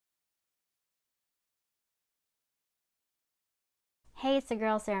Hey, it's the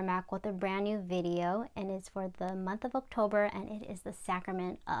girl Sarah Mack with a brand new video, and it's for the month of October, and it is the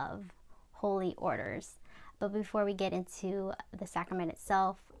Sacrament of Holy Orders. But before we get into the sacrament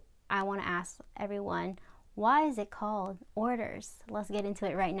itself, I want to ask everyone, why is it called orders? Let's get into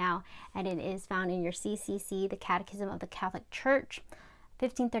it right now, and it is found in your CCC, the Catechism of the Catholic Church,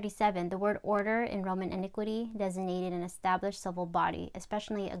 1537. The word order in Roman antiquity designated an established civil body,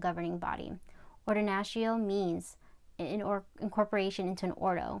 especially a governing body. Ordinatio means incorporation into an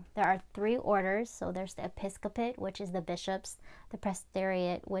ordo. There are three orders. So there's the episcopate, which is the bishops, the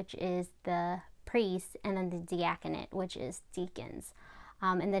presbyteriate, which is the priests, and then the diaconate, which is deacons.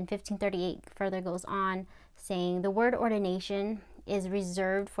 And then 1538 further goes on saying the word ordination is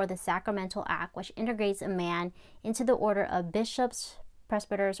reserved for the sacramental act which integrates a man into the order of bishops,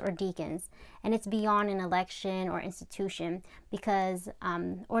 presbyters, or deacons, and it's beyond an election or institution, because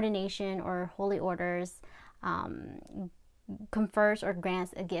ordination or holy orders confers or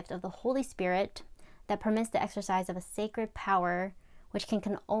grants a gift of the Holy Spirit that permits the exercise of a sacred power which can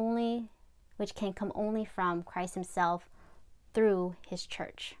come only from Christ himself through his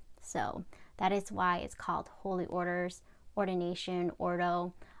church. So that is why it's called holy orders, ordination,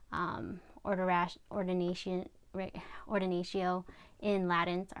 ordo, ordinatio in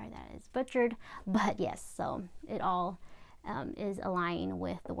Latin. Sorry, that is butchered, but yes, so it all is aligned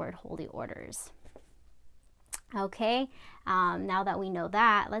with the word holy orders. Okay, now that we know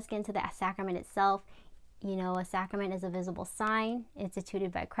that, let's get into the sacrament itself. You know, a sacrament is a visible sign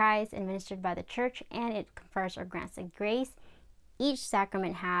instituted by Christ, administered by the church, and it confers or grants a grace. Each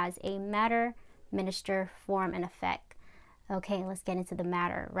sacrament has a matter, minister, form, and effect. Okay, let's get into the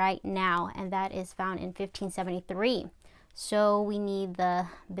matter right now, and that is found in 1573. So we need the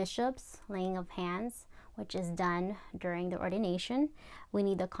bishops' laying of hands, which is done during the ordination. We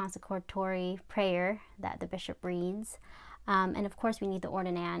need the consecratory prayer that the bishop reads. And of course, we need the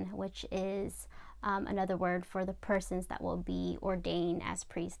ordinan, which is another word for the persons that will be ordained as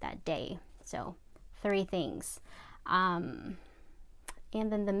priests that day. So, three things. And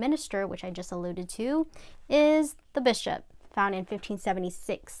then the minister, which I just alluded to, is the bishop, found in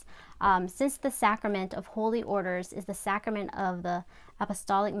 1576. Since the sacrament of holy orders is the sacrament of the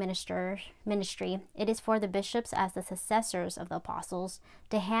apostolic ministry, it is for the bishops as the successors of the apostles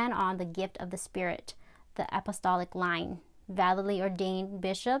to hand on the gift of the Spirit, the apostolic line. Validly ordained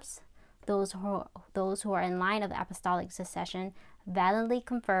bishops, those who are in line of the apostolic succession, validly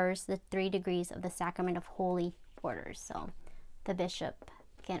confers the 3 degrees of the sacrament of holy orders. So the bishop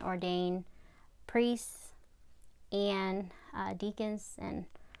can ordain priests and deacons, and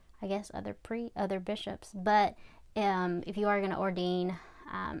I guess other bishops. But if you are going to ordain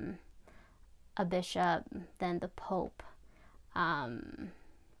a bishop, then the Pope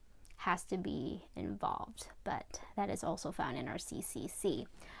has to be involved. But that is also found in our CCC.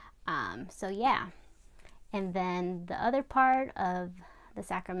 So yeah. And then the other part of the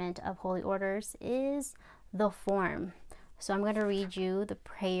sacrament of holy orders is the form. So I'm going to read you the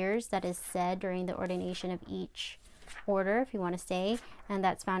prayers that is said during the ordination of each order, if you want to say, and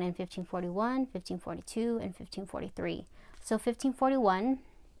that's found in 1541, 1542, and 1543. So 1541,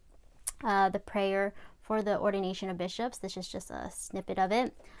 the prayer for the ordination of bishops, this is just a snippet of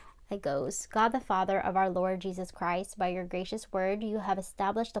it. It goes, God the Father of our Lord Jesus Christ, by your gracious word, you have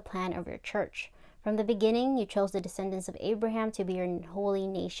established the plan of your church. From the beginning, you chose the descendants of Abraham to be your holy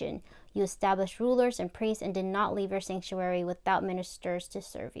nation. You established rulers and priests and did not leave your sanctuary without ministers to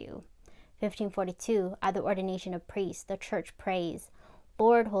serve you. 1542, at the ordination of priests, the church prays,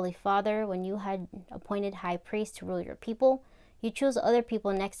 Lord, Holy Father, when you had appointed high priests to rule your people, you chose other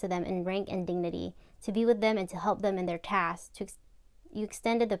people next to them in rank and dignity, to be with them and to help them in their tasks. You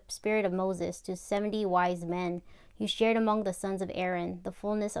extended the spirit of Moses to 70 wise men. You shared among the sons of Aaron the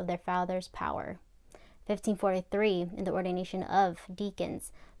fullness of their father's power. 1543, in the ordination of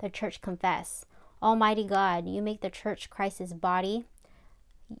deacons, the church confess, Almighty God, you make the church Christ's body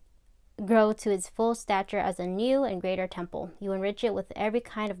grow to its full stature as a new and greater temple. You enrich it with every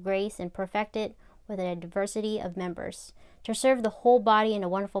kind of grace and perfect it with a diversity of members. To serve the whole body in a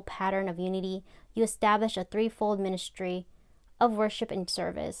wonderful pattern of unity, you establish a threefold ministry of worship and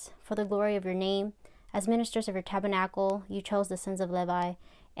service. For the glory of your name, as ministers of your tabernacle, you chose the sons of Levi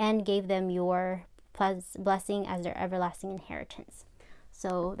and gave them your blessing as their everlasting inheritance.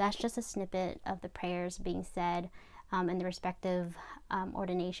 So that's just a snippet of the prayers being said in the respective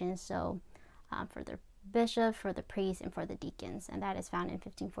ordinations. So for the bishop, for the priest, and for the deacons, and that is found in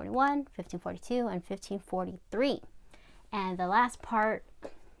 1541, 1542, and 1543. And the last part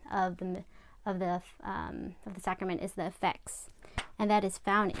of the sacrament is the effects, and that is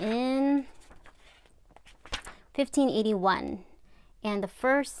found in 1581. And the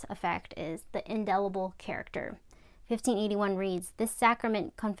first effect is the indelible character. 1581 reads, "This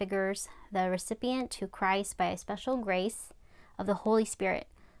sacrament configures the recipient to Christ by a special grace of the Holy Spirit,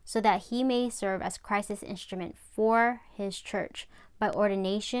 so that he may serve as Christ's instrument for his church. By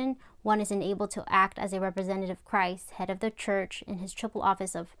ordination, one is enabled to act as a representative of Christ, head of the church, in his triple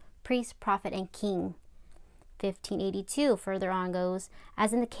office of priest, prophet, and king." 1582 further on goes,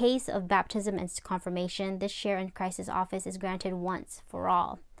 "As in the case of baptism and confirmation, this share in Christ's office is granted once for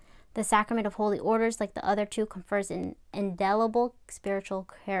all. The sacrament of holy orders, like the other two, confers an indelible spiritual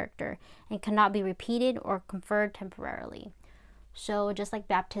character and cannot be repeated or conferred temporarily." So just like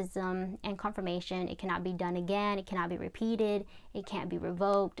baptism and confirmation, it cannot be done again, it cannot be repeated, it can't be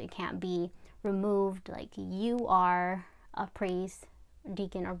revoked, it can't be removed. Like, you are a priest,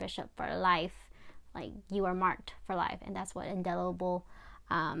 deacon, or bishop for life. Like, you are marked for life, and that's what indelible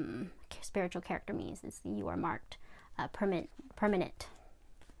spiritual character means. Is you are marked permanent.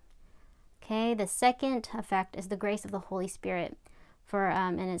 Okay, the second effect is the grace of the Holy Spirit.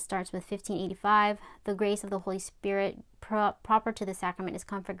 And it starts with 1585. "The grace of the Holy Spirit proper to the sacrament is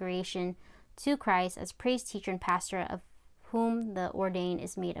configuration to Christ as priest, teacher, and pastor, of whom the ordained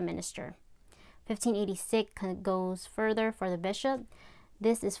is made a minister." 1586 goes further for the bishop.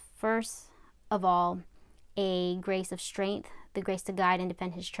 "This is first of all a grace of strength, the grace to guide and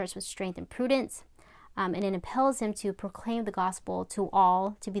defend his church with strength and prudence. And it impels him to proclaim the gospel to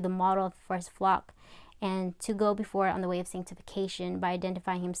all, to be the model for his flock, and to go before it on the way of sanctification by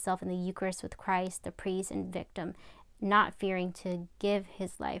identifying himself in the Eucharist with Christ, the priest and victim, not fearing to give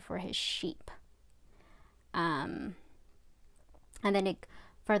his life for his sheep." And then it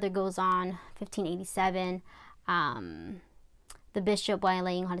further goes on, 1587. The bishop, while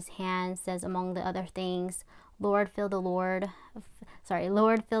laying on his hands, says, among the other things, Lord, fill the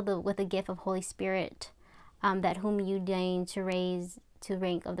with the gift of Holy Spirit, that whom you deign to raise to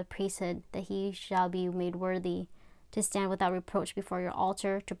rank of the priesthood, that he shall be made worthy to stand without reproach before your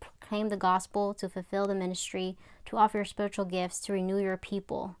altar, to proclaim the gospel, to fulfill the ministry, to offer your spiritual gifts, to renew your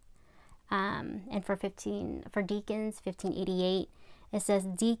people." And for deacons, 1588, it says,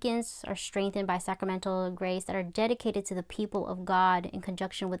 "Deacons are strengthened by sacramental grace that are dedicated to the people of God in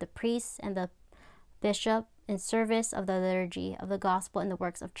conjunction with the priests and the bishop in service of the liturgy of the gospel and the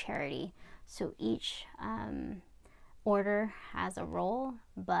works of charity." So each order has a role,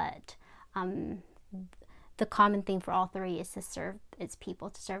 but the common thing for all three is to serve its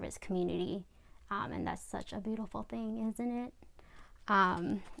people, to serve its community. And that's such a beautiful thing, isn't it?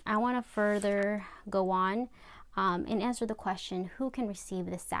 I want to further go on and answer the question, who can receive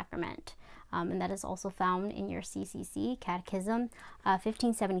this sacrament? And that is also found in your CCC Catechism,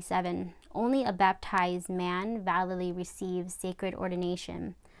 1577. "Only a baptized man validly receives sacred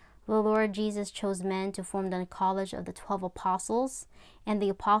ordination. The Lord Jesus chose men to form the college of the 12 apostles, and the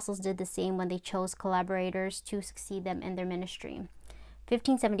apostles did the same when they chose collaborators to succeed them in their ministry."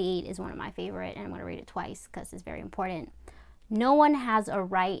 1578 is one of my favorite, and I'm going to read it twice because it's very important. "No one has a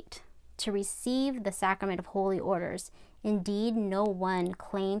right to receive the sacrament of holy orders. Indeed, no one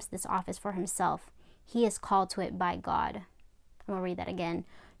claims this office for himself. He is called to it by God." I'm going to read that again.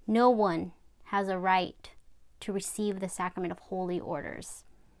 "No one has a right to receive the sacrament of holy orders.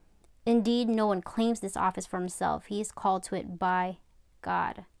 Indeed, no one claims this office for himself. He is called to it by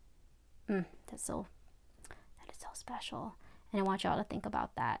God." That is so special. And I want y'all to think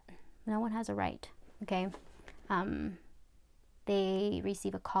about that. No one has a right, okay? They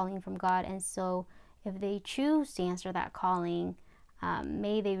receive a calling from God, and so if they choose to answer that calling,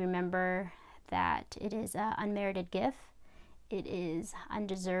 may they remember that it is an unmerited gift. It is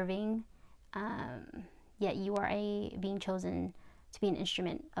undeserving, yet you are being chosen to be an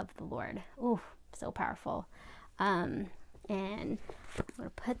instrument of the Lord. Ooh, so powerful. And I'm going to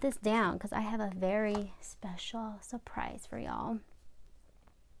put this down because I have a very special surprise for y'all.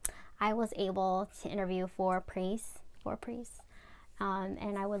 I was able to interview four priests,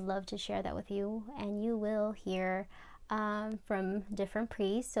 and I would love to share that with you, and you will hear from different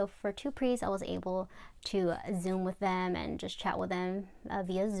priests. So for two priests, I was able to Zoom with them and just chat with them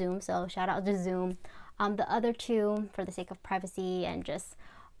via Zoom, so shout out to Zoom. The other two, for the sake of privacy and just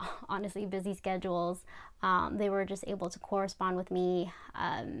honestly busy schedules, they were just able to correspond with me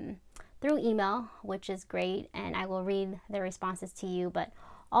through email, which is great, and I will read their responses to you. But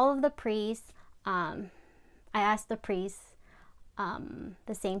all of the priests, I asked the priests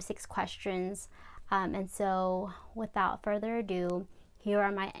the same 6 questions, and so without further ado, here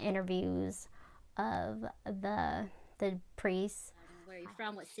are my interviews of the priests. Where are you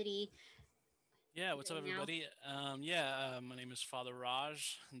from? What city? Yeah, what's up, doing now? everybody? My name is Father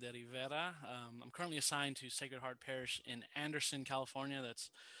Raj de Rivera. I'm currently assigned to Sacred Heart Parish in Anderson, California. That's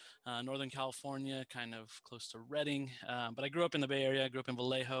Northern California, kind of close to Redding. But I grew up in the Bay Area. I grew up in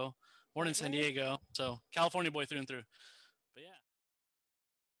Vallejo, born in San What? Diego. So California boy through and through. But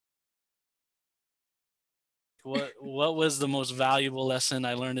yeah, what was the most valuable lesson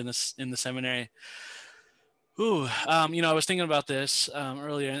I learned in the seminary? I was thinking about this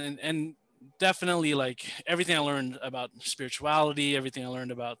earlier, and definitely like everything I learned about spirituality, everything I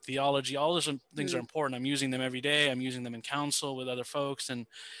learned about theology, all those things are Mm, important. I'm using them every day. I'm using them in counsel with other folks and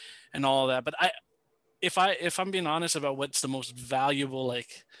all that. But if I'm being honest about what's the most valuable,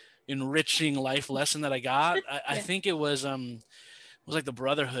 like enriching life lesson that I got, I yeah. think it was like the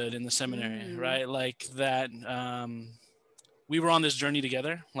brotherhood in the seminary, Mm, right? Like that. We were on this journey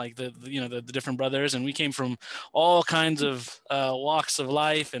together, like the different brothers, and we came from all kinds of walks of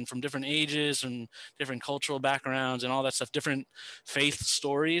life and from different ages and different cultural backgrounds and all that stuff, different faith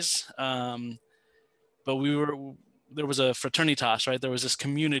stories. But there was a fraternitas, right? There was this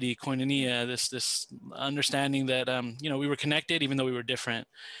community, koinonia, this understanding that we were connected even though we were different.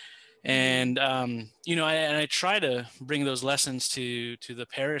 mm, And I try to bring those lessons to the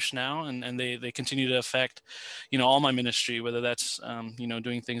parish now, and they continue to affect all my ministry, whether that's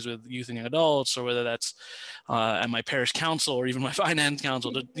doing things with youth and young adults, or whether that's at my parish council or even my finance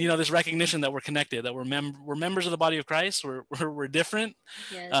council. This recognition that we're connected, that we're members of the body of Christ. We're different,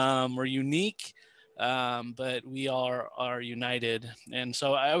 yes. we're unique, but we are united. And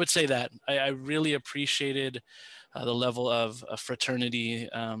so I would say that I really appreciated the level of fraternity,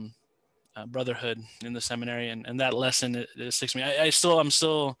 brotherhood in the seminary, and that lesson, it sticks to me. I'm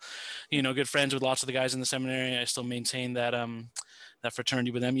still good friends with lots of the guys in the seminary. I still maintain that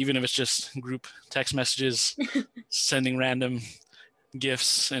fraternity with them, even if it's just group text messages, sending random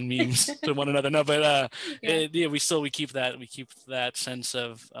gifts and memes to one another. No, but Yeah. yeah, we keep that sense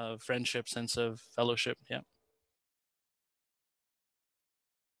of friendship, sense of fellowship. Yeah.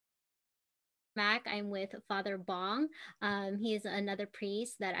 Mac, I'm with Father Bong. He is another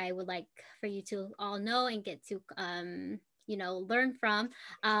priest that I would like for you to all know and get to learn from.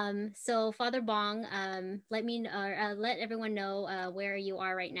 So Father Bong, let everyone know where you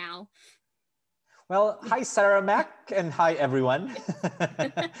are right now. Well, hi, Sarah Mac, and hi, everyone.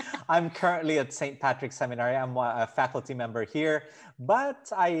 I'm currently at St. Patrick's Seminary. I'm a faculty member here,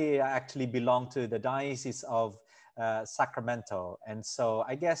 but I actually belong to the Diocese of Sacramento. And so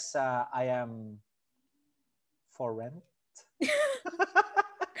I guess I am for rent.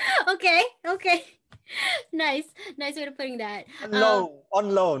 Okay, okay. Nice. Nice way of putting that. On loan,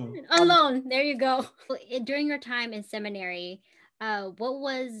 on loan, on. Alone. There you go. During your time in seminary, I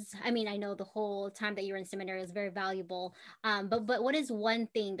mean, I know the whole time that you were in seminary was very valuable. But what is one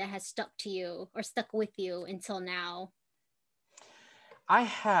thing that has stuck to you or stuck with you until now? I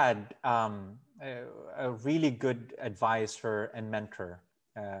had a really good advisor and mentor,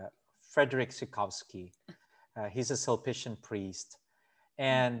 Frederick Sikowski. He's a Sulpician priest.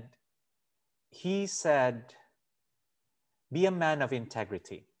 And he said, be a man of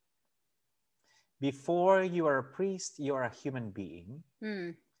integrity. Before you are a priest, you are a human being.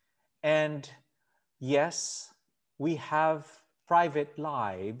 Mm, And yes, we have private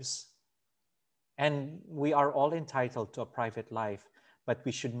lives, and we are all entitled to a private life, but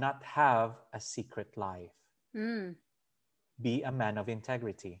we should not have a secret life. mm. Be a man of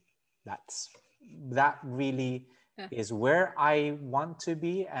integrity. That really Uh, is where I want to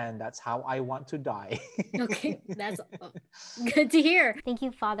be, and that's how I want to die. okay, that's good to hear. Thank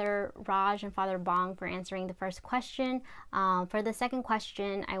you, Father Raj and Father Bong, for answering the first question. For the second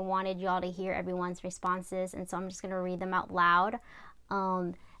question, I wanted y'all to hear everyone's responses, and so I'm just going to read them out loud.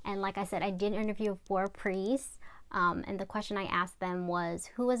 And like I said, I did interview 4 priests. And the question I asked them was,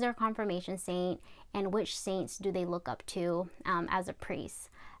 who was their confirmation saint and which saints do they look up to as a priest?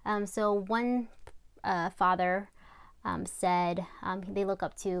 So one father said they look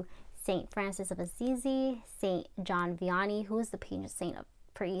up to Saint Francis of Assisi, Saint John Vianney, who is the patron saint of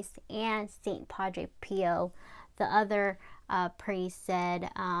priests, and Saint Padre Pio. The other priest said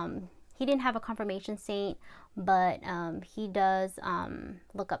he didn't have a confirmation saint, but he does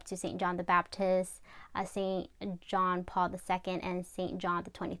look up to Saint John the Baptist, Saint John Paul II, and Saint John the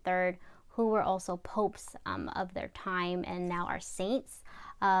 23rd, who were also popes of their time and now are saints.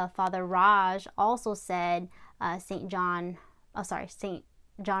 Father Raj also said Saint John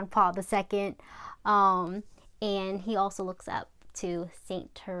Paul II, and he also looks up to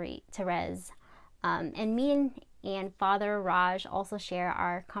Saint Therese. And me and Father Raj also share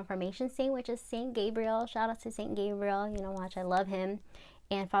our confirmation saint, which is Saint Gabriel. Shout out to Saint Gabriel, you know, much I love him.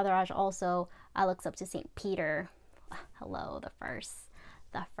 And Father Raj also looks up to St. Peter. Hello, the first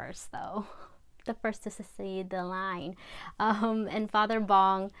though, the first to succeed the line. And Father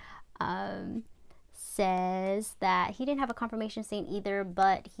Bong says that he didn't have a confirmation saint either,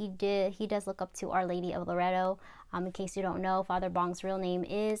 but he does look up to Our Lady of Loreto. In case you don't know, Father Bong's real name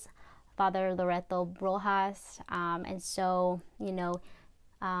is Father Loreto Rojas, and so, you know,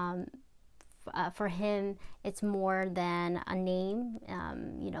 for him, it's more than a name,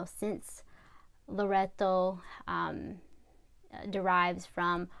 you know, since Loreto derives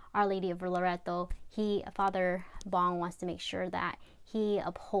from Our Lady of Loreto. Father Bong wants to make sure that he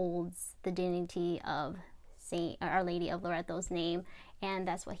upholds the dignity of Our Lady of Loreto's name, and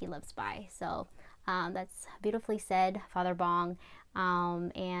that's what he lives by. So that's beautifully said, Father Bong,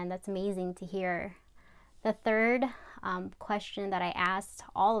 and that's amazing to hear. The third question that I asked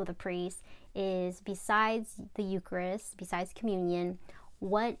all of the priests is, besides the Eucharist, besides communion,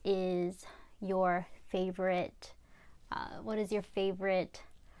 what is your favorite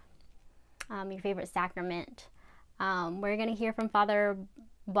sacrament? We're going to hear from Father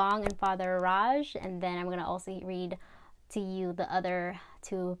Bong and Father Raj, and then I'm going to also read to you the other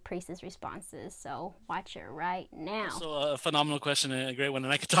two priests' responses. So watch it right now. So a phenomenal question and a great one,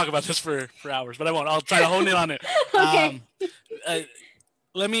 and I could talk about this for hours, but I won't. I'll try to hone in on it. Okay.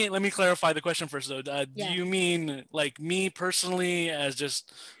 Let me clarify the question first, though. Do you mean like me personally as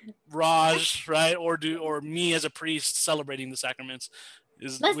just Raj, right, or me as a priest celebrating the sacraments?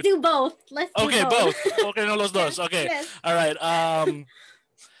 Let's do both. Okay, both. Okay, no, los dos. Okay, yes. All right.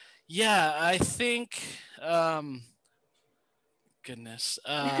 Yeah, I think. Goodness.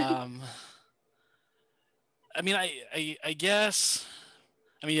 I mean, I guess.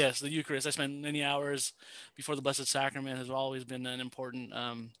 I mean, yes, the Eucharist. I spent many hours before the Blessed Sacrament. Has always been an important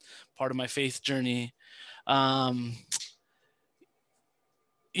part of my faith journey. You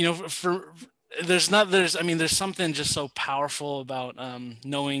know, there's something just so powerful about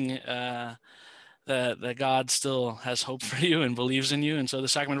knowing that God still has hope for you and believes in you. And so the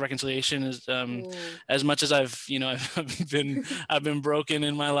sacrament of reconciliation is, as much as I've been broken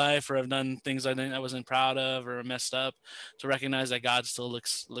in my life, or I've done things I wasn't proud of or messed up, to recognize that God still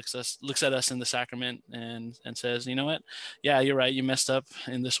looks at us in the sacrament and says, you know what? Yeah, you're right. You messed up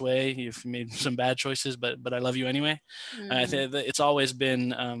in this way. You've made some bad choices, but I love you anyway. I think that it's always been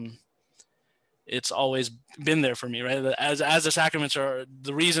there for me, right? As the sacraments are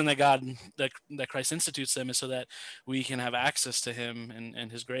the reason that Christ institutes them, is so that we can have access to him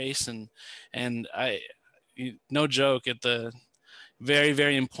and his grace. And no joke, at the very,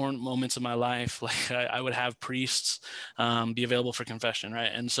 very important moments of my life, like I would have priests be available for confession,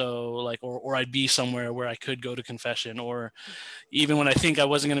 right? And so like, or I'd be somewhere where I could go to confession, or even when I think I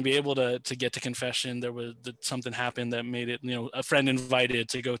wasn't going to be able to get to confession, something happened that made it, a friend invited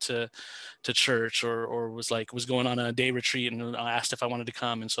to go to church, or was going on a day retreat and asked if I wanted to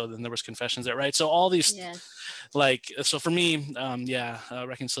come. And so then there was confessions there, right? So all these, so for me,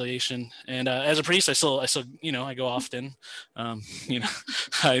 reconciliation. And as a priest, I still, I go often.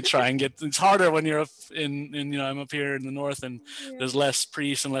 I try and it's harder when you're I'm up here in the north, and there's less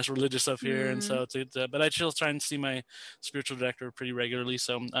priests and less religious up here. And so but I still try and see my spiritual director pretty regularly.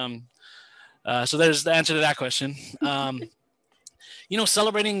 So so there's the answer to that question.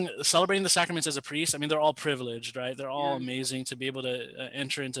 Celebrating the sacraments as a priest, I mean, they're all privileged, right? They're all amazing to be able to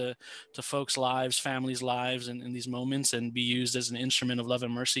enter into folks' lives, families' lives, and in these moments, and be used as an instrument of love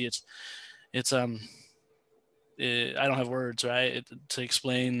and mercy. I don't have words, right, to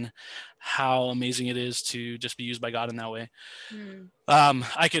explain how amazing it is to just be used by God in that way.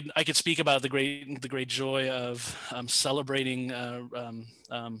 I could speak about the great joy of celebrating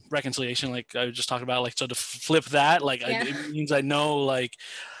reconciliation, like I just talked about. Like, so to flip that, like it means I know, like,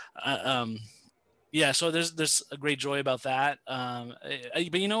 so there's a great joy about that.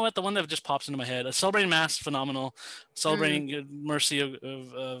 But you know what? The one that just pops into my head, celebrating Mass, phenomenal. Celebrating mercy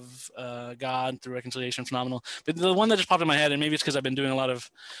of God through reconciliation, phenomenal. But the one that just popped in my head, and maybe it's because I've been doing a lot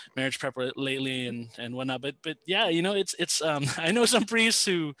of marriage prep lately and whatnot. But yeah, it's I know some priests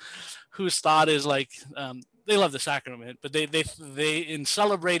whose thought is like, they love the sacrament, but they in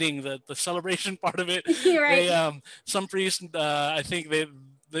celebrating the celebration part of it, right. Some priests, I think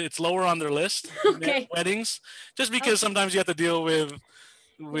it's lower on their list. Weddings, just because sometimes you have to deal with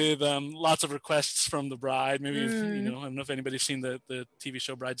lots of requests from the bride. Maybe I don't know if anybody's seen the TV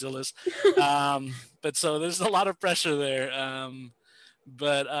show Bridezillas, but so there's a lot of pressure there.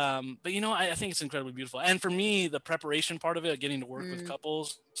 But I think it's incredibly beautiful. And for me, the preparation part of it, getting to work with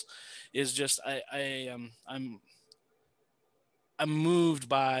couples, is just I'm moved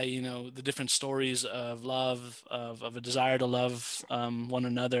by the different stories of love, of a desire to love one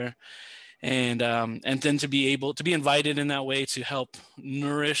another, and then to be able to be invited in that way to help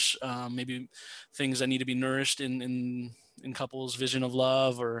nourish maybe things that need to be nourished in couples' vision of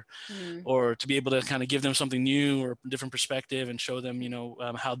love, or to be able to kind of give them something new or different perspective and show them,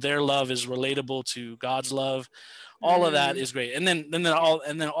 how their love is relatable to God's love. All of that is great. And then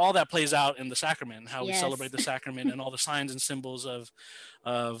all that plays out in the sacrament, how we celebrate the sacrament and all the signs and symbols of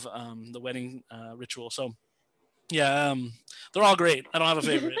the wedding ritual. So yeah, they're all great. I don't have a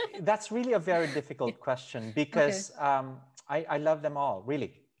favorite. That's really a very difficult question because I love them all,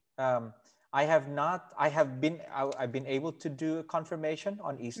 really. I've been able to do a confirmation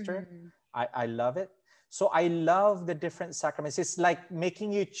on Easter. I love it. So I love the different sacraments. It's like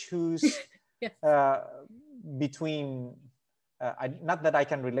making you choose between, not that I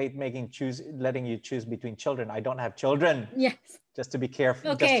can relate letting you choose between children. I don't have children. Yes. Just to be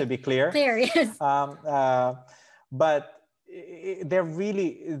careful, just to be clear. Clear, yes. But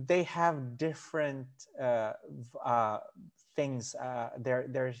they have different things.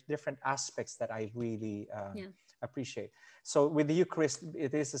 There's different aspects that I really appreciate. So with the Eucharist,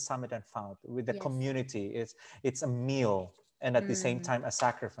 it is a summit and fount. With the community, it's a meal, and at the same time a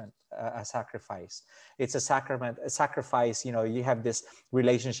sacrament, a sacrifice. It's a sacrament, a sacrifice. You have this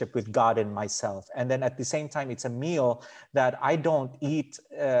relationship with God and myself, and then at the same time, it's a meal that I don't eat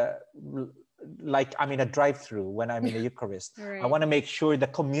like I'm in a drive-through when I'm in the Eucharist. Right. I want to make sure the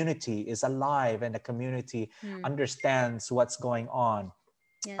community is alive and the community understands what's going on.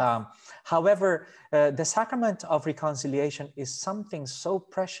 Yes. However, the sacrament of reconciliation is something so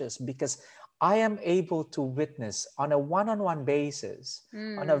precious because I am able to witness on a one-on-one basis,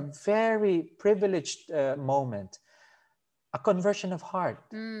 on a very privileged moment, a conversion of heart.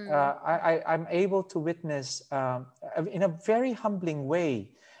 I'm able to witness in a very humbling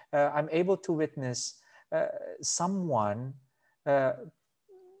way. I'm able to witness someone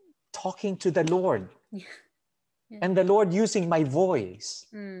talking to the Lord, and the Lord using my voice,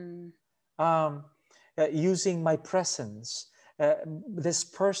 using my presence. This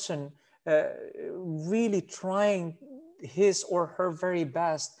person really trying his or her very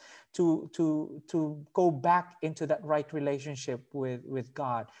best to go back into that right relationship with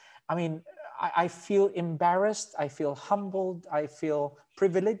God. I mean, I feel embarrassed, I feel humbled, I feel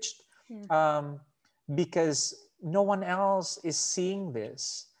privileged, because no one else is seeing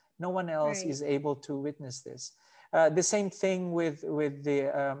this. No one else is able to witness this. The same thing with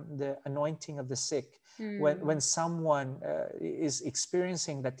the anointing of the sick. When someone is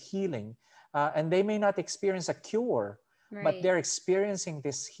experiencing that healing, and they may not experience a cure, but they're experiencing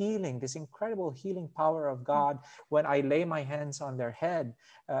this healing, this incredible healing power of God when I lay my hands on their head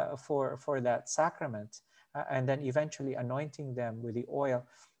for that sacrament, and then eventually anointing them with the oil.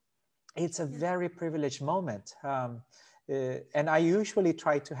 It's a very privileged moment. And I usually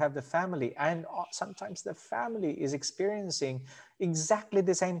try to have the family, and sometimes the family is experiencing exactly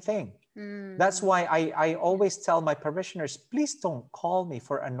the same thing. That's why I always tell my parishioners, please don't call me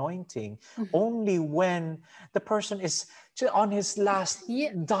for anointing only when the person is on his last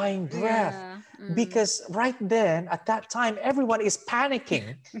dying breath. Because right then, at that time, everyone is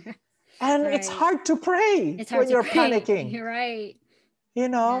panicking. And it's hard to pray when you're panicking. You're right.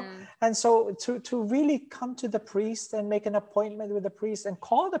 And so to really come to the priest and make an appointment with the priest and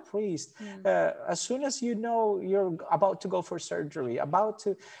call the priest as soon as you know you're about to go for surgery,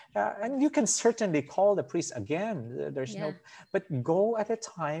 and you can certainly call the priest again. But go at a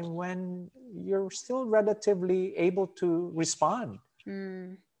time when you're still relatively able to respond.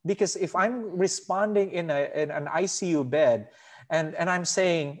 Because if I'm responding in an ICU bed, and I'm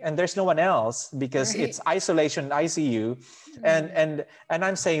saying, and there's no one else because it's isolation ICU, and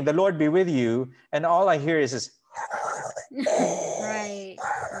I'm saying, the Lord be with you, and all I hear is right.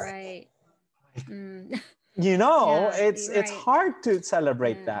 It's hard to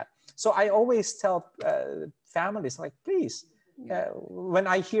celebrate that. So I always tell families, like, please, when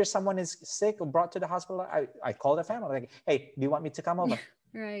I hear someone is sick or brought to the hospital, I call the family, like, hey, do you want me to come over?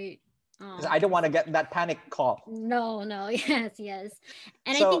 Right. Because I don't want to get that panic call. No, yes.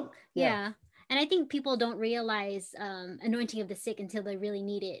 And so, I think people don't realize anointing of the sick until they really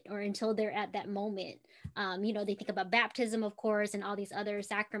need it, or until they're at that moment. They think about baptism, of course, and all these other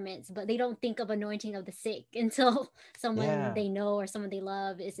sacraments, but they don't think of anointing of the sick until someone they know or someone they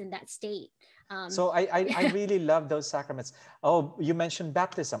love is in that state. So I really love those sacraments. Oh, you mentioned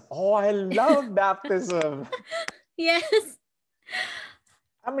baptism. Oh, I love baptism. Yes.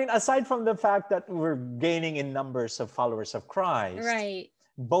 I mean, aside from the fact that we're gaining in numbers of followers of Christ,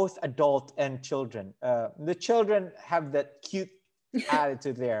 both adult and children. The children have that cute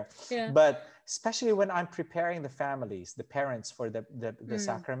attitude there, but especially when I'm preparing the families, the parents for the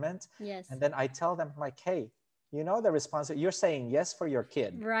sacrament. Yes. And then I tell them like, hey, you know, the response, you're saying yes for your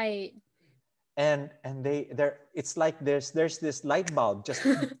kid. Right. And they're it's like there's this light bulb just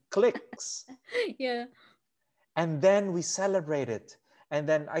clicks. Yeah. And then we celebrate it. And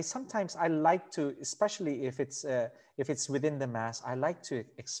then sometimes I like to, especially if it's within the mass, I like to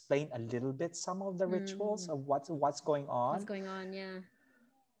explain a little bit some of the rituals of what's going on. What's going on? Yeah.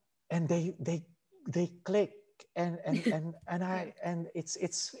 And they click, and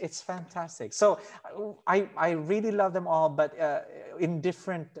it's fantastic. So I really love them all, but in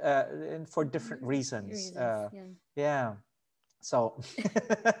different for different reasons. Yeah. So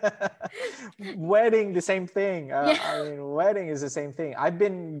wedding, the same thing. I mean, wedding is the same thing. I've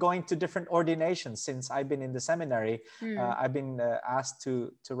been going to different ordinations since I've been in the seminary. I've been asked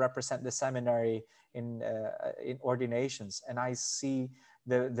to represent the seminary in ordinations, and I see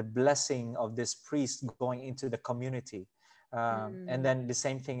the blessing of this priest going into the community. And then the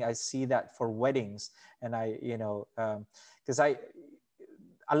same thing, I see that for weddings. And I, you know, because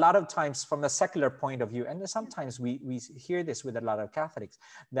a lot of times from a secular point of view, and sometimes we hear this with a lot of Catholics,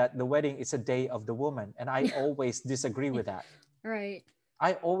 that the wedding is a day of the woman. And I always disagree with that. Right.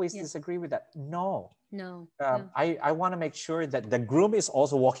 I always disagree with that. No. I want to make sure that the groom is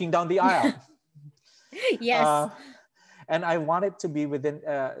also walking down the aisle. Yes. And I want it to be within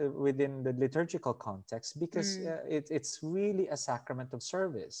the liturgical context, because it's really a sacrament of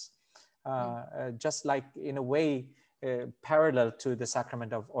service. Just like, in a way, parallel to the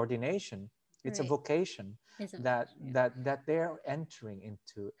sacrament of ordination, it's a vocation that they're entering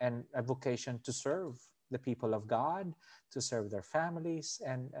into, and a vocation to serve the people of God, to serve their families,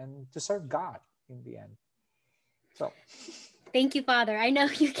 and to serve God in the end. So thank you, Father. I know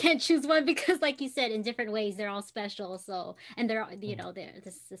you can't choose one, because like you said, in different ways they're all special. So, and they're, you know,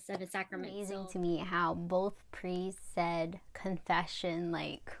 this is the 7 sacraments. Amazing to me how both priests said confession,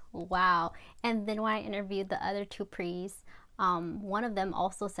 like, wow. And then when I interviewed the other 2 priests, one of them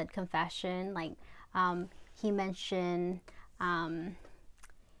also said confession. Like, he mentioned,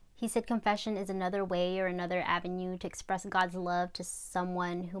 he said confession is another way or another avenue to express God's love to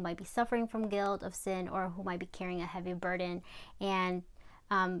someone who might be suffering from guilt of sin, or who might be carrying a heavy burden. And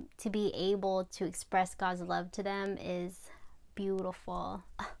to be able to express God's love to them is beautiful.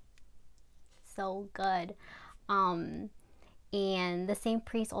 So good. And the same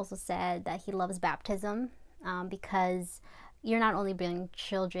priest also said that he loves baptism, because you're not only bringing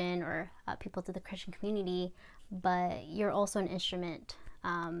children or people to the Christian community, but you're also an instrument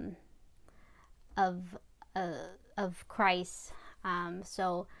of Christ.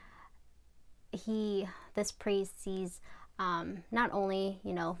 So this priest sees not only,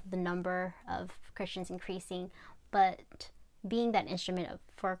 you know, the number of Christians increasing, but being that instrument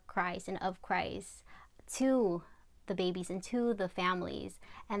for Christ and of Christ to the babies and to the families.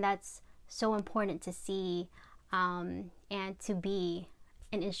 And that's so important to see, and to be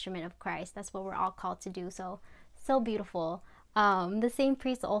an instrument of Christ. That's what we're all called to do. So beautiful. The same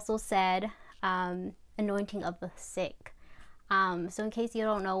priest also said anointing of the sick. So in case you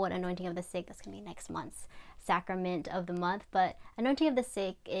don't know what anointing of the sick, that's going to be next month's sacrament of the month. But anointing of the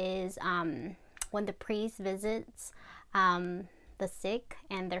sick is when the priest visits the sick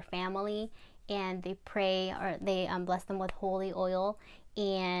and their family, and they pray, or they bless them with holy oil,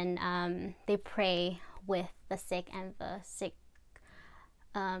 and they pray with the sick and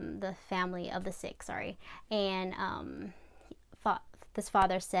the family of the sick, and this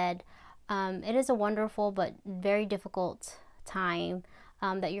father said, it is a wonderful but very difficult time,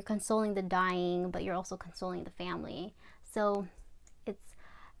 that you're consoling the dying, but you're also consoling the family. So it's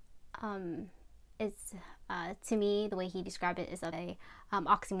to me, the way he described it is a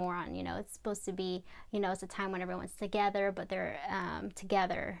oxymoron. You know, it's supposed to be, you know, it's a time when everyone's together, but they're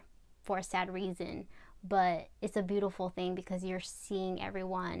together for a sad reason. But it's a beautiful thing, because you're seeing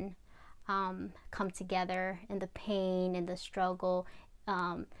everyone come together in the pain and the struggle,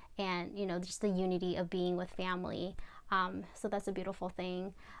 and, you know, just the unity of being with family. So that's a beautiful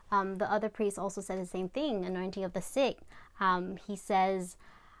thing. The other priest also said the same thing, anointing of the sick. He says,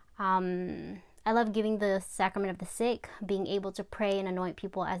 I love giving the sacrament of the sick. Being able to pray and anoint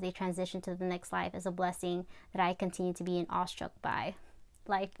people as they transition to the next life is a blessing that I continue to be awestruck by.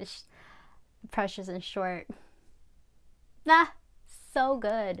 Life is precious and short. So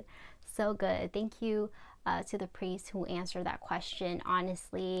good. So good. Thank you to the priest who answered that question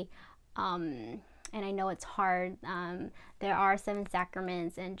honestly. And I know it's hard. There are 7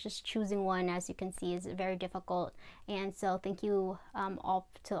 sacraments, and just choosing one, as you can see, is very difficult. And so thank you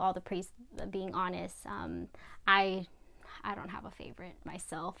to all the priests being honest. I don't have a favorite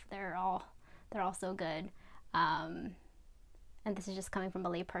myself. They're all they're also good. And this is just coming from a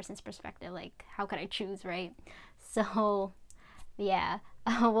layperson's perspective, like how could I choose, right? So yeah,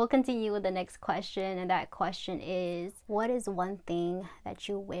 we'll continue with the next question, and that question is, what is one thing that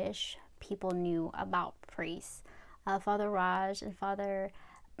you wish people knew about priests? Father Raj and Father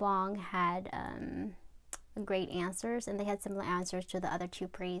Bong had great answers, and they had similar answers to the other two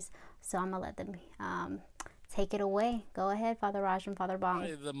priests, so I'm gonna let them take it away. Go ahead, Father Raj and Father Bong.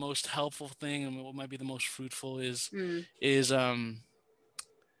 Probably the most helpful thing, and what might be the most fruitful is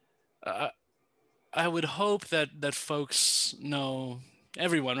I would hope that folks know,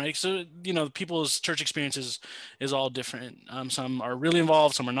 everyone, right? So people's church experiences is all different. Some are really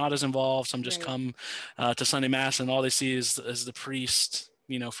involved, some are not as involved. Some just come to Sunday Mass and all they see is the priest,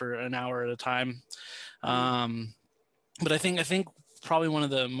 for an hour at a time. But I think probably one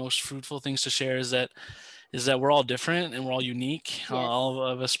of the most fruitful things to share is that we're all different and we're all unique, all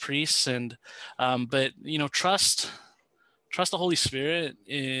of us priests, and but trust the Holy Spirit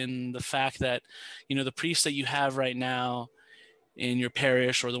in the fact that the priest that you have right now in your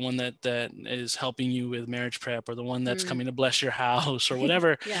parish, or the one that is helping you with marriage prep, or the one that's coming to bless your house, or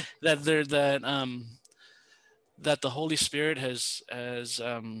whatever, that the Holy Spirit has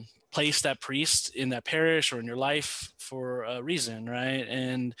placed that priest in that parish or in your life for a reason, right?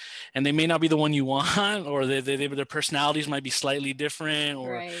 And they may not be the one you want, or their personalities might be slightly different,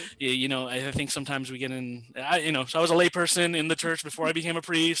 or I think sometimes we get in. So I was a layperson in the church before I became a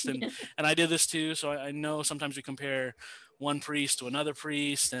priest, and I did this too. So I know sometimes we compare one priest to another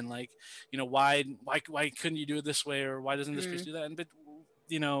priest, and why couldn't you do it this way, or why doesn't this priest do that? But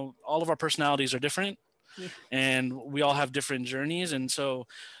all of our personalities are different. And we all have different journeys, and so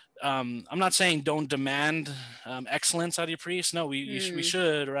I'm not saying don't demand excellence out of your priest. No, we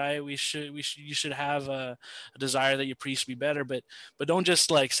should, right? You should have a desire that your priest be better, but don't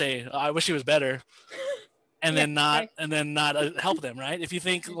just say, oh, I wish he was better, and then not help them, right? If you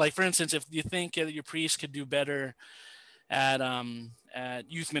think, for instance, if you think that your priest could do better at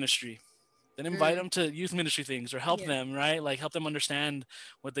youth ministry, then invite them to youth ministry things, or help them, right? Help them understand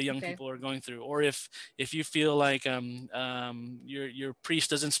what the young people are going through. Or if you feel like your priest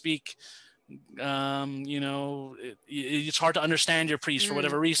doesn't speak, it's hard to understand your priest for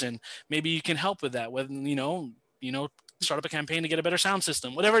whatever reason, maybe you can help with that, with start up a campaign to get a better sound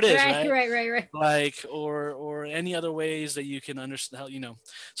system, whatever it is, right? Or any other ways that you can understand,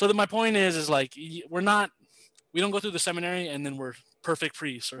 so that my point is we don't go through the seminary and then we're perfect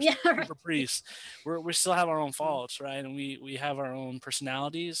priests or super priests. We still have our own faults, right? And we have our own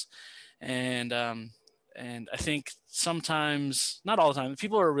personalities, and I think sometimes, not all the time,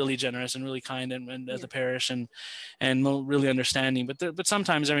 people are really generous and really kind and at the parish and really understanding. But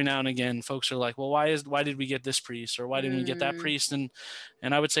sometimes, every now and again, folks are like, well, why did we get this priest, or why didn't we get that priest? And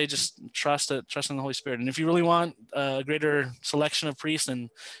I would say just trust in the Holy Spirit. And if you really want a greater selection of priests,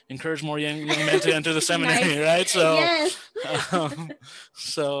 then encourage more young men to enter the seminary, right? So,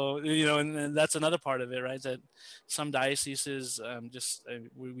 and that's another part of it, right? That some dioceses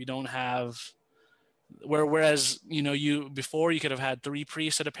we don't have. Whereas before you could have had 3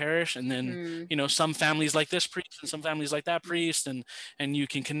 priests at a parish, and then some families like this priest and some families like that priest, and you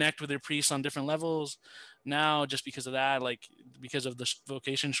can connect with your priests on different levels. Now, just because of that, because of the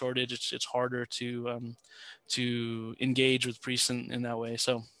vocation shortage, it's harder to engage with priests in that way.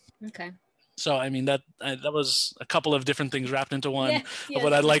 So So I mean that was a couple of different things wrapped into one of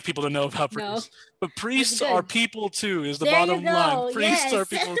what I'd like people to know about priests. But priests are people too, is the bottom line. Priests are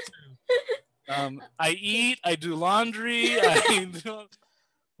people too. I eat, I do laundry.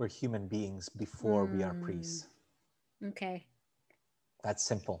 We're human beings before we are priests. Okay. That's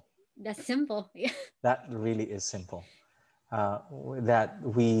simple. That's simple. Yeah. That really is simple. That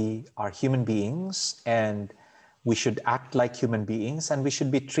we are human beings, and we should act like human beings, and we should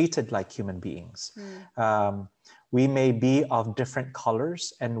be treated like human beings. We may be of different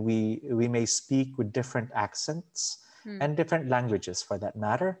colors, and we may speak with different accents and different languages, for that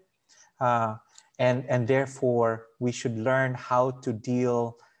matter. And therefore, we should learn how to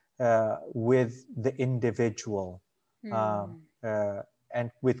deal with the individual and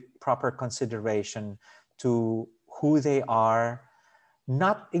with proper consideration to who they are,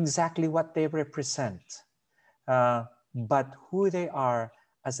 not exactly what they represent, but who they are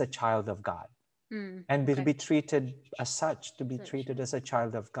as a child of God. And to be treated as such, to be treated as a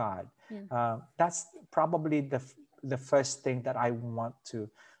child of God. That's probably the first thing that I want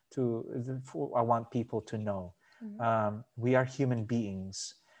I want people to know. We are human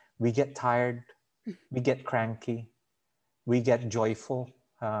beings. We get tired, we get cranky, we get joyful,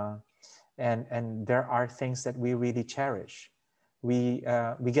 and there are things that we really cherish. We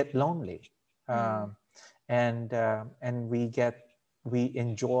get lonely. um, and we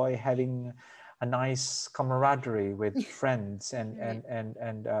enjoy having a nice camaraderie with friends, Right.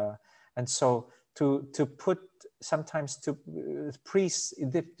 and so to put sometimes to priests,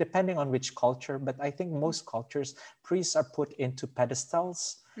 depending on which culture, but I think most cultures, priests are put into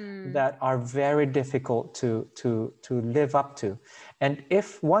pedestals that are very difficult to live up to. And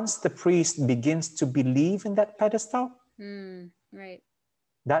if once the priest begins to believe in that pedestal, Right.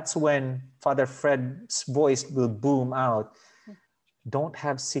 that's when Father Fred's voice will boom out. Don't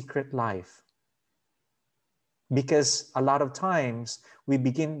have secret life. Because a lot of times we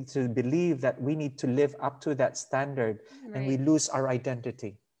begin to believe that we need to live up to that standard, and we Right. lose our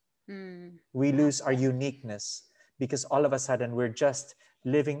identity. We lose our uniqueness, because all of a sudden we're just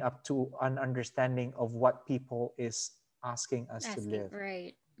living up to an understanding of what people is asking us to Asking. live.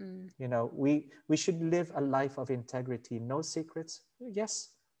 Right. You know, we should live a life of integrity, no secrets.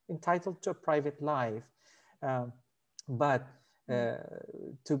 Yes, entitled to a private life, um, but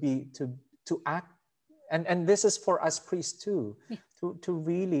to be to act, and this is for us priests too, Yeah. to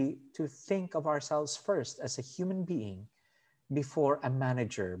really to think of ourselves first as a human being before a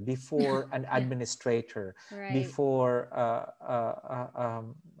manager, before an administrator, Right. before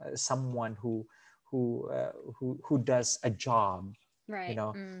someone who does a job. Right. You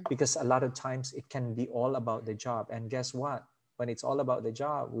know, because a lot of times it can be all about the job, and guess what? When it's all about the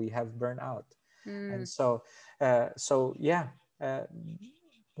job, we have burnout. And so yeah,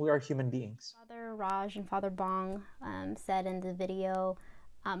 we are human beings. Father Raj and Father Bong said in the video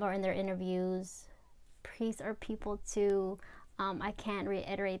or in their interviews, priests are people too. I can't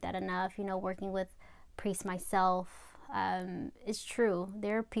reiterate that enough. You know, working with priests myself, it's true.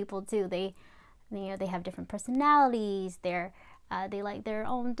 They're people too. They have different personalities. They like their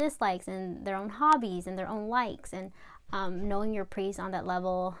own dislikes and their own hobbies and their own likes. And knowing your priest on that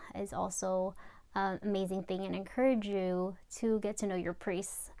level is also an amazing thing, and encourage you to get to know your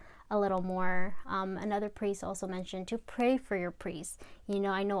priests a little more. Another priest also mentioned to pray for your priests. You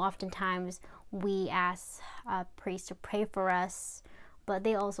know, I know oftentimes we ask priests to pray for us, but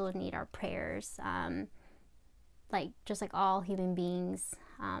they also need our prayers. Just like all human beings,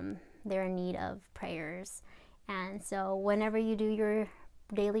 they're in need of prayers. And so whenever you do your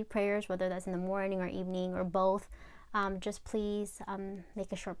daily prayers, whether that's in the morning or evening or both, just please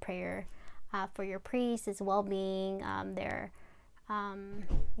make a short prayer for your priest, his well-being, their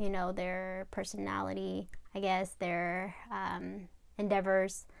personality, I guess, their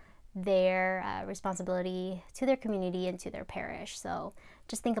endeavors, their responsibility to their community and to their parish. So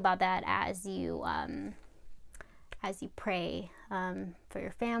just think about that as you pray for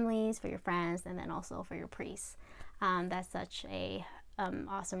your families, for your friends, and then also for your priests. That's such a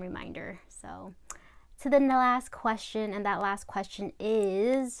awesome reminder. So to the last question, and that last question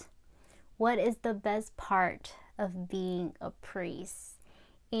is, what is the best part of being a priest?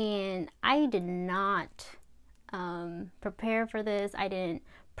 And I did not prepare for this. I didn't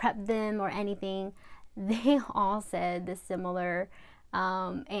prep them or anything. They all said the similar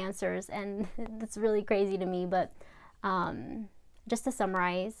answers, and it's really crazy to me. But just to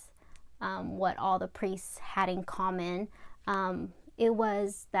summarize what all the priests had in common, it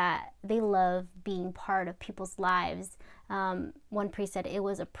was that they love being part of people's lives. One priest said it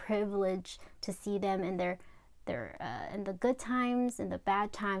was a privilege to see them in their in the good times and the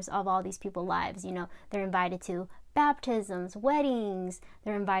bad times of all these people's lives. You know, they're invited to baptisms, weddings,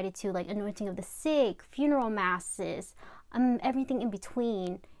 they're invited to like anointing of the sick, funeral masses, everything in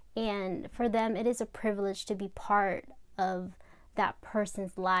between. And for them, it is a privilege to be part of that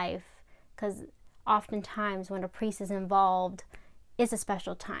person's life, because oftentimes when a priest is involved, it's a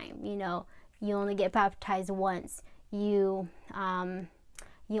special time. You know, you only get baptized once, you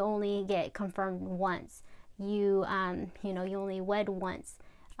only get confirmed once, you only wed once,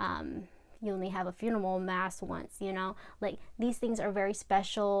 you only have a funeral mass once. You know, like these things are very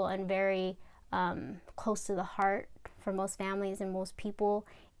special and very close to the heart for most families and most people.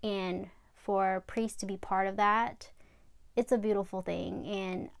 And for priests to be part of that, it's a beautiful thing.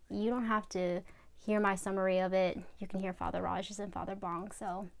 And you don't have to hear my summary of it. You can hear Father Raj's and Father Bong.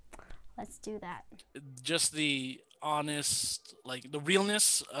 So let's do that. Just the honest, like the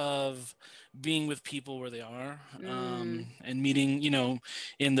realness of being with people where they are, and meeting,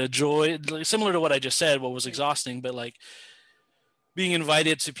 in the joy, like, similar to what I just said, what was exhausting, but like being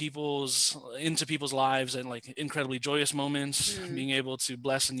invited to into people's lives and like incredibly joyous moments, being able to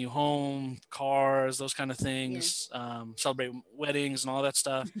bless a new home, cars, those kind of things, celebrate weddings and all that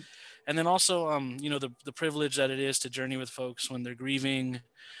stuff. And then also, you know, the privilege that it is to journey with folks when they're grieving,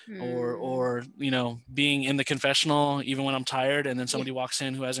 or you know, being in the confessional even when I'm tired, and then somebody walks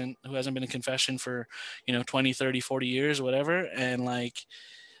in who hasn't been in confession for, you know, 20, 30, 40 years or whatever, and like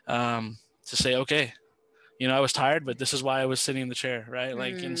to say, okay, you know, I was tired, but this is why I was sitting in the chair, right?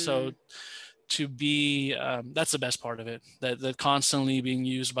 Like, and so to be that's the best part of it, that constantly being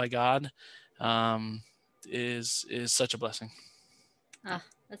used by God is such a blessing. Ah,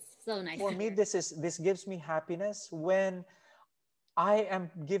 that's so nice. For me, this gives me happiness when I am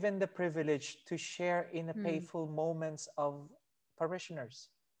given the privilege to share in the painful moments of parishioners.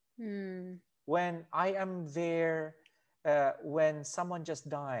 When I am there, when someone just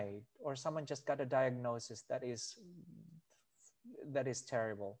died or someone just got a diagnosis that is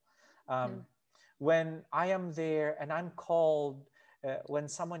terrible. When I am there and I'm called when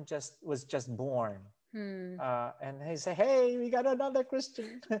someone was just born, and they say, "Hey, we got another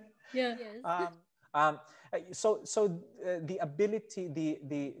Christian." Yes. So the ability,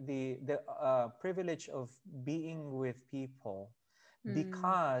 the privilege of being with people,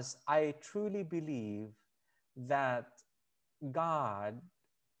 because I truly believe that God,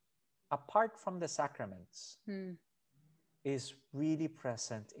 apart from the sacraments, is really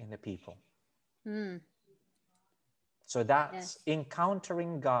present in the people. So that's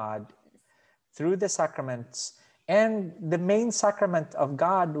encountering God through the sacraments, and the main sacrament of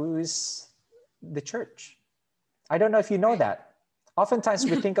God is the church. I don't know if you know that. Oftentimes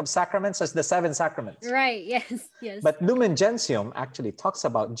we think of sacraments as the 7 sacraments. Right, yes, yes. But Lumen Gentium actually talks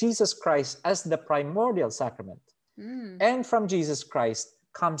about Jesus Christ as the primordial sacrament. And from Jesus Christ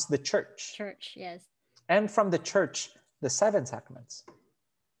comes the church. Church, yes. And from the church, the 7 sacraments.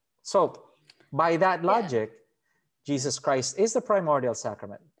 So by that logic, Jesus Christ is the primordial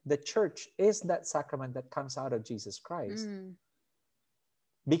sacrament. The church is that sacrament that comes out of Jesus Christ.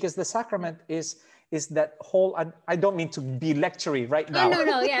 Because the sacrament is that whole, and I don't mean to be lectury right now. Oh,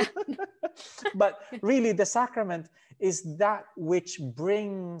 no, yeah. But really, the sacrament is that which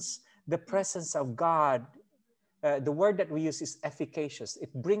brings the presence of God. The word that we use is efficacious.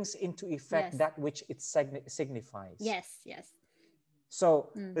 It brings into effect that which it signifies. Yes, yes.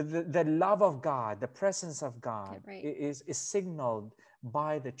 So the love of God, the presence of God is signaled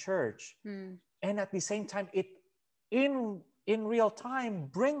by the church. And at the same time, it in real time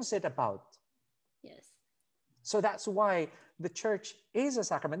brings it about. Yes. So that's why the church is a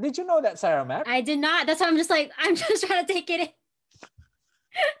sacrament. Did you know that, Sarah Mac? I did not. That's why I'm just trying to take it in.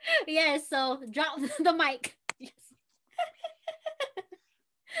 Yes, so drop the mic. Yes.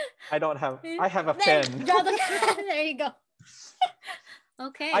 I have a pen. Drop the there you go.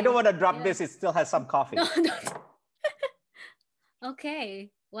 Okay. I don't want to drop this. It still has some coffee. No.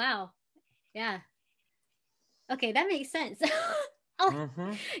 Okay. Wow. Yeah. Okay, that makes sense.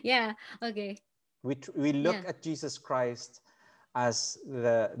 Yeah. Okay. We look at Jesus Christ as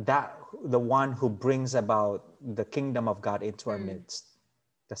the one who brings about the kingdom of God into our midst,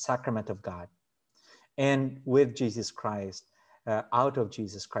 the sacrament of God. And with Jesus Christ, out of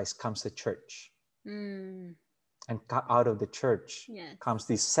Jesus Christ comes the church. And out of the church comes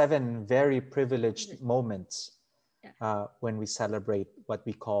these 7 very privileged moments when we celebrate what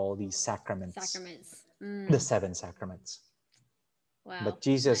we call these sacraments. The 7 sacraments. Wow. But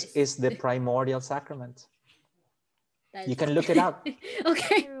Jesus is the primordial sacrament. You can look it up.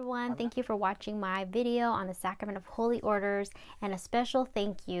 Okay. Everyone, thank you for watching my video on the Sacrament of Holy Orders, and a special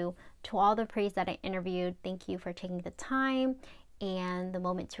thank you to all the priests that I interviewed. Thank you for taking the time and the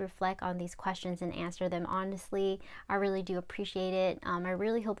moment to reflect on these questions and answer them honestly. I really do appreciate it. I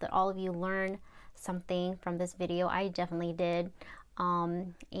really hope that all of you learn something from this video. I definitely did.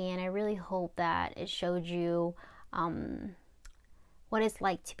 And I really hope that it showed you what it's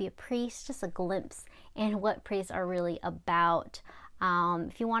like to be a priest, just a glimpse, and what priests are really about.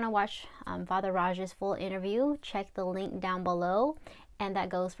 If you want to watch Father Raj's full interview, check the link down below, and that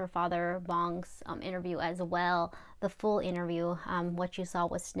goes for Father Bong's interview as well. The full interview, what you saw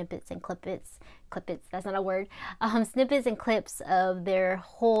was snippets and clippets, that's not a word, snippets and clips of their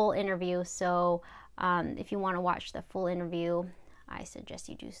whole interview. So if you want to watch the full interview, I suggest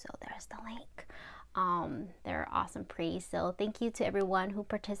you do so. There's the link. They're awesome priests. So thank you to everyone who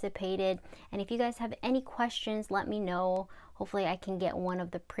participated, and if you guys have any questions, let me know. Hopefully I can get one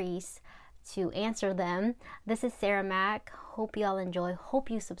of the priests to answer them. This is Sarah Mac. Hope you all enjoy. Hope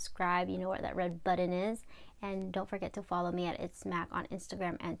you subscribe. You know where that red button is, and don't forget to follow me at It's Mac on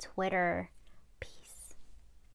Instagram and Twitter.